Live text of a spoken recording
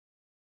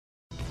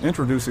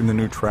Introducing the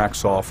new track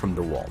saw from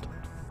DeWALT.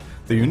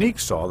 The unique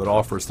saw that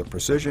offers the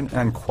precision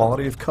and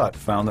quality of cut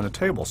found in a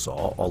table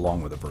saw,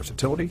 along with the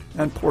versatility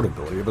and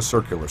portability of a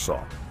circular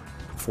saw.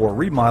 For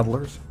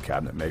remodelers,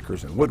 cabinet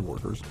makers, and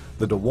woodworkers,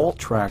 the DeWALT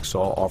track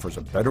saw offers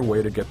a better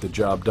way to get the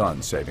job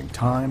done, saving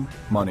time,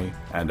 money,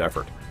 and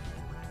effort.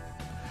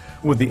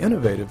 With the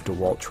innovative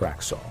DeWALT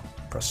track saw,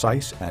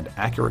 precise and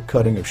accurate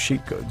cutting of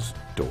sheet goods,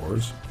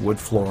 doors, wood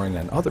flooring,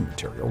 and other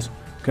materials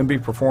can be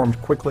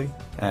performed quickly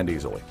and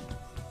easily.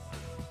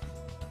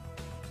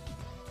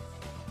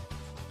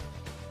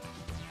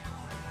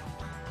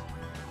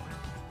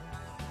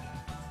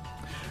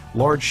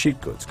 Large sheet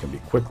goods can be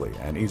quickly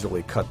and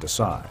easily cut to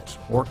size,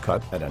 or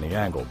cut at any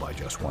angle by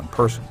just one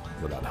person,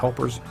 without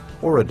helpers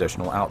or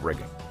additional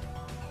outrigging.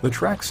 The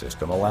track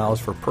system allows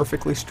for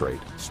perfectly straight,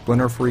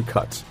 splinter-free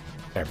cuts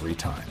every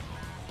time.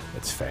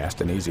 It's fast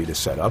and easy to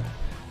set up,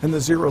 and the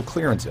zero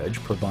clearance edge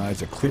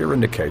provides a clear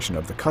indication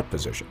of the cut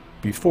position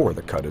before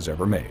the cut is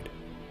ever made.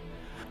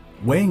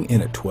 Weighing in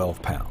at 12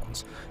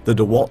 pounds, the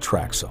DeWALT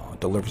track saw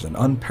delivers an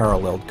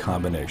unparalleled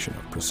combination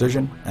of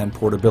precision and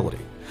portability,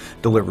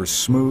 delivers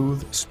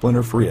smooth,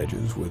 splinter-free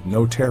edges with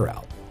no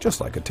tear-out, just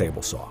like a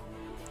table saw.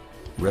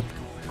 Rip,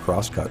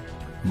 cross-cut,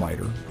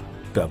 miter,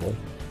 bevel,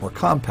 or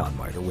compound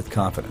miter with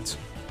confidence.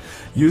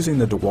 Using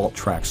the DeWALT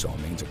track saw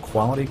means a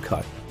quality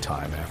cut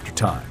time after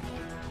time.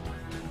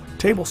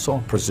 Table saw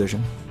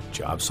precision,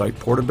 job site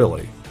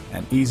portability,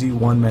 and easy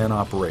one-man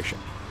operation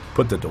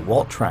put the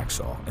DeWALT track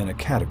saw in a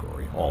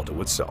category all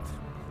to itself.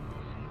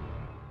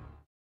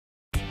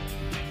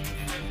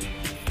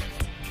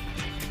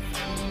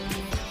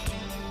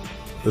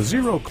 The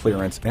zero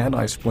clearance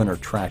anti-splinter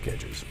track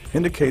edges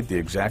indicate the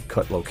exact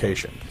cut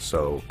location,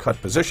 so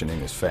cut positioning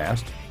is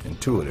fast,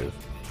 intuitive,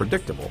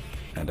 predictable,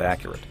 and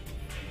accurate.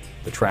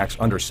 The track's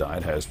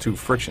underside has two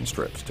friction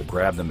strips to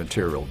grab the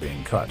material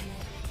being cut,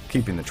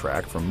 keeping the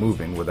track from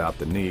moving without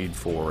the need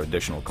for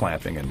additional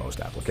clamping in most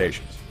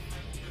applications.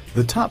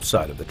 The top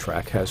side of the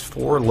track has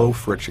four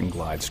low-friction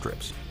glide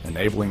strips,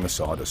 enabling the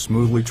saw to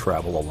smoothly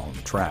travel along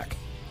the track.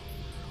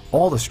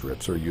 All the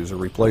strips are user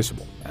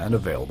replaceable and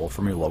available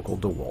from your local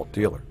DeWALT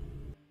dealer.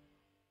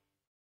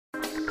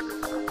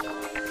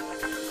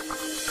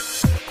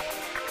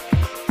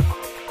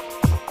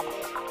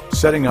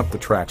 Setting up the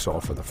track saw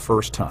for the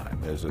first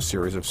time is a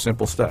series of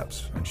simple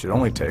steps and should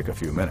only take a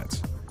few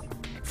minutes.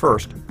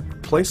 First,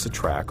 place the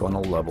track on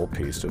a level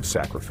piece of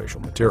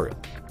sacrificial material.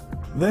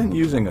 Then,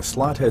 using a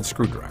slot head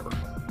screwdriver,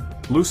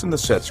 loosen the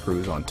set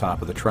screws on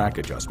top of the track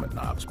adjustment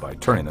knobs by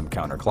turning them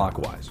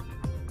counterclockwise.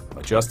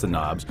 Adjust the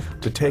knobs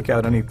to take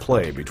out any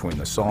play between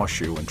the saw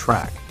shoe and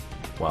track,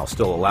 while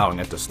still allowing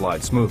it to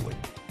slide smoothly.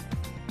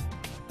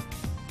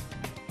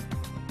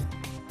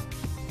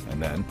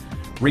 And then,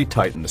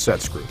 retighten the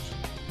set screws.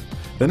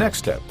 The next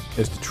step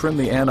is to trim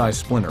the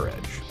anti-splinter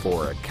edge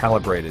for a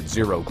calibrated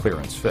zero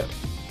clearance fit.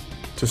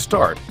 To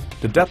start,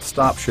 the depth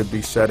stop should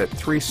be set at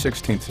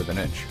 3/16 of an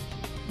inch.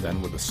 Then,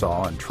 with the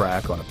saw and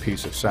track on a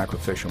piece of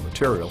sacrificial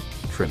material,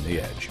 trim the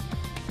edge.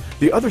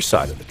 The other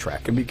side of the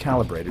track can be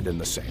calibrated in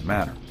the same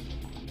manner.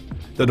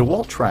 The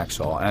DeWALT track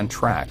saw and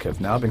track have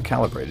now been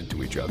calibrated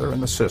to each other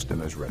and the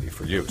system is ready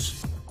for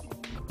use.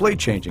 Blade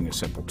changing is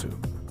simple too.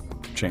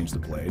 To change the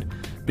blade,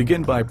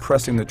 begin by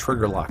pressing the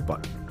trigger lock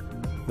button.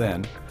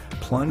 Then,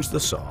 plunge the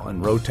saw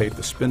and rotate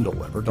the spindle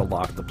lever to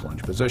lock the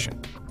plunge position.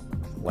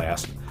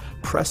 Last,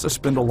 press the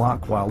spindle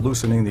lock while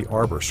loosening the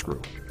arbor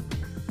screw.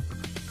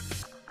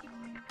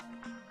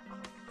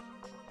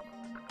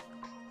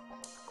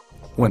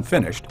 When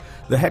finished,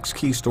 the hex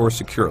key stores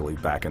securely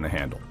back in the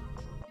handle.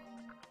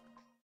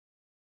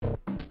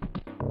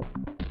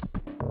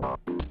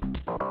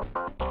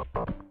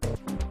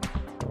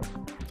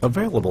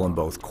 Available in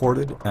both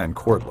corded and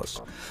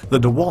cordless, the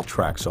DeWALT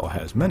track saw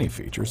has many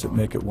features that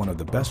make it one of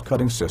the best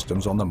cutting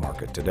systems on the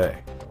market today.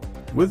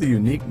 With the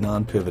unique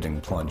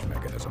non-pivoting plunge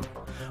mechanism,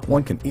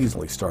 one can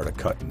easily start a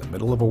cut in the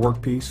middle of a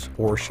workpiece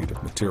or sheet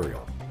of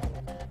material.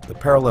 The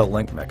parallel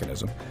link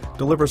mechanism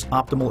delivers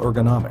optimal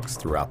ergonomics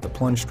throughout the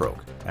plunge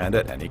stroke and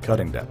at any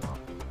cutting depth.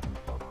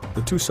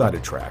 The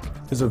two-sided track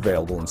is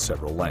available in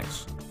several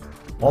lengths,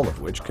 all of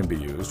which can be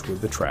used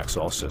with the track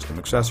saw system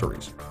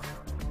accessories.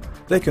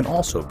 They can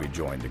also be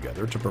joined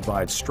together to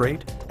provide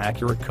straight,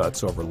 accurate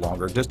cuts over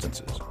longer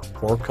distances,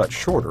 or cut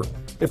shorter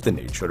if the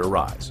need should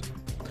arise.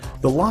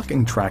 The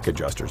locking track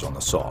adjusters on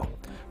the saw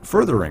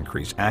further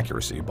increase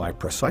accuracy by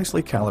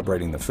precisely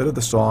calibrating the fit of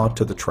the saw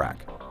to the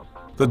track.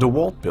 The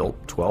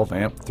DeWALT-built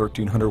 12-amp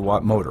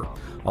 1300-watt motor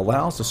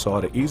allows the saw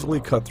to easily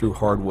cut through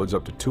hardwoods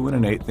up to 2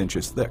 1/8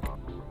 inches thick.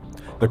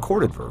 The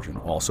corded version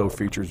also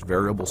features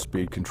variable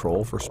speed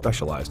control for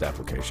specialized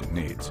application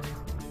needs.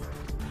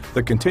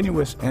 The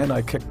continuous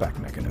anti-kickback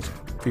mechanism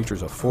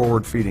features a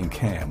forward-feeding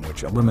cam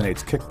which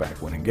eliminates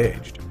kickback when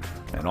engaged,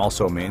 and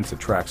also means the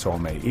track saw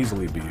may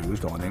easily be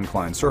used on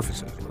inclined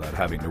surfaces without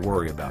having to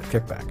worry about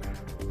kickback.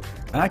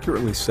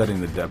 Accurately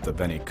setting the depth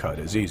of any cut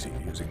is easy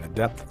using the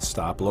depth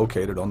stop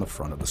located on the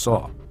front of the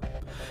saw.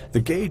 The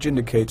gauge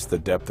indicates the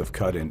depth of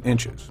cut in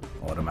inches,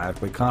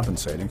 automatically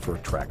compensating for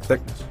track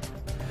thickness.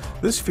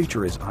 This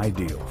feature is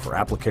ideal for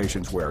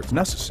applications where it's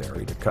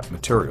necessary to cut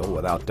material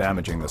without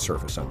damaging the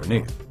surface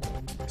underneath.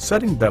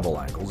 Setting bevel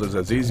angles is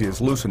as easy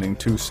as loosening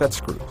two set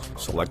screws,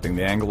 selecting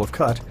the angle of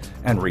cut,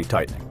 and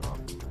retightening.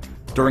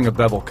 During a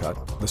bevel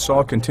cut, the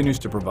saw continues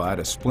to provide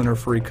a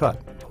splinter-free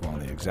cut along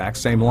the exact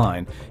same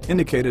line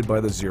indicated by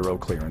the zero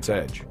clearance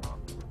edge.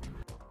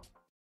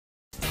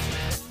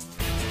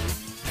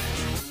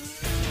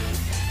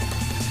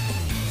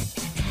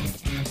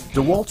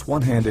 DeWALT's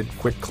one-handed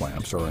quick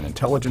clamps are an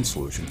intelligent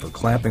solution for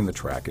clamping the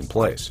track in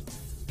place.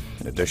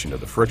 In addition to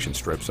the friction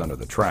strips under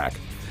the track,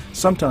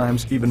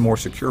 sometimes even more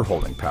secure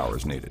holding power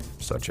is needed,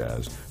 such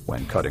as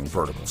when cutting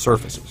vertical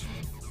surfaces.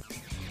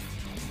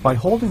 By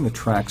holding the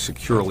track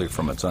securely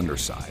from its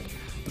underside,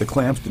 the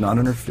clamps do not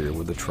interfere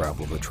with the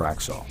travel of the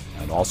track saw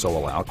and also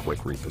allow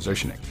quick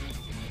repositioning.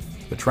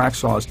 The track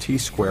saw's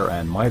T-square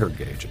and miter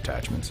gauge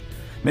attachments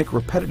make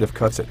repetitive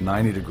cuts at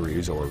 90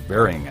 degrees or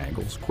varying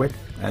angles quick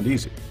and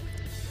easy.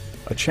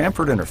 A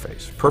chamfered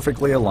interface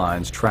perfectly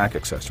aligns track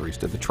accessories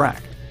to the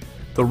track.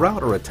 The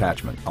router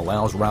attachment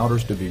allows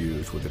routers to be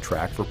used with the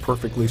track for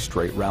perfectly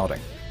straight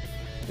routing.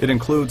 It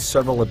includes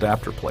several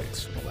adapter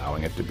plates,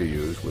 allowing it to be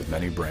used with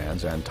many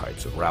brands and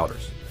types of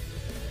routers.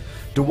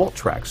 DeWALT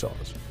track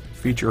saws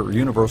feature a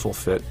universal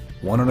fit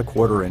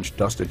 1¼ inch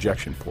dust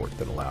ejection port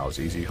that allows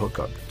easy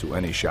hookup to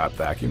any shop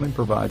vacuum and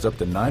provides up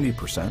to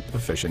 90%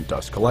 efficient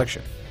dust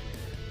collection.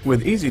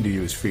 With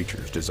easy-to-use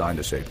features designed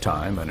to save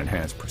time and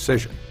enhance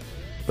precision,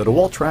 the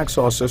DeWALT track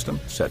saw system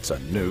sets a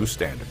new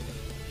standard.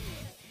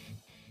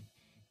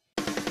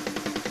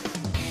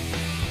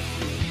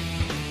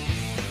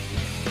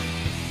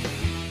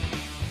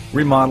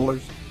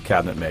 Remodelers,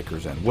 cabinet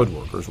makers, and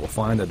woodworkers will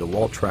find the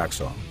DeWALT track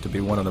saw to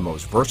be one of the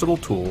most versatile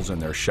tools in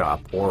their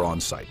shop or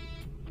on site.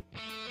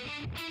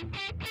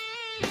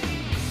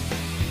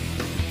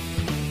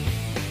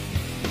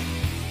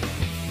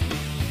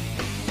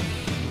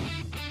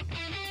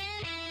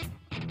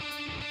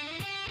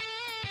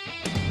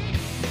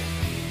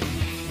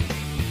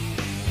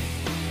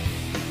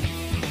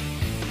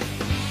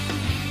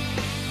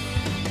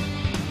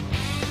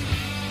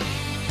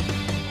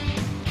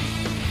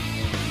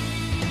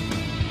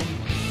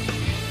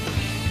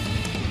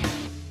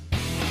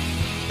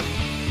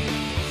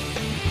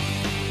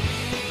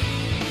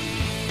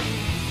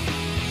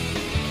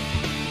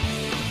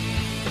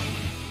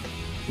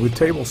 With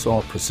table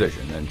saw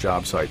precision and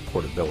job site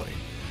portability,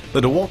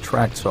 the DeWALT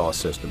track saw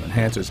system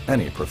enhances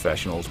any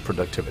professional's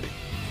productivity.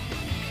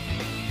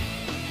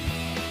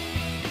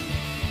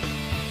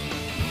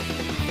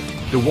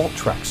 DeWALT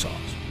track saws,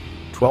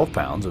 12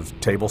 pounds of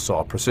table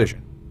saw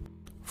precision.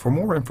 For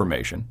more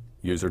information,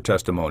 user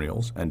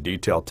testimonials, and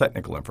detailed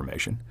technical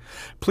information,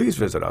 please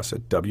visit us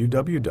at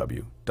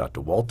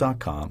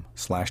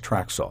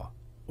www.dewalt.com/tracksaw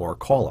or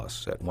call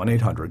us at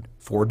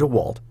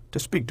 1-800-4DEWALT to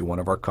speak to one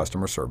of our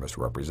customer service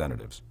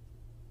representatives.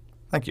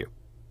 Thank you.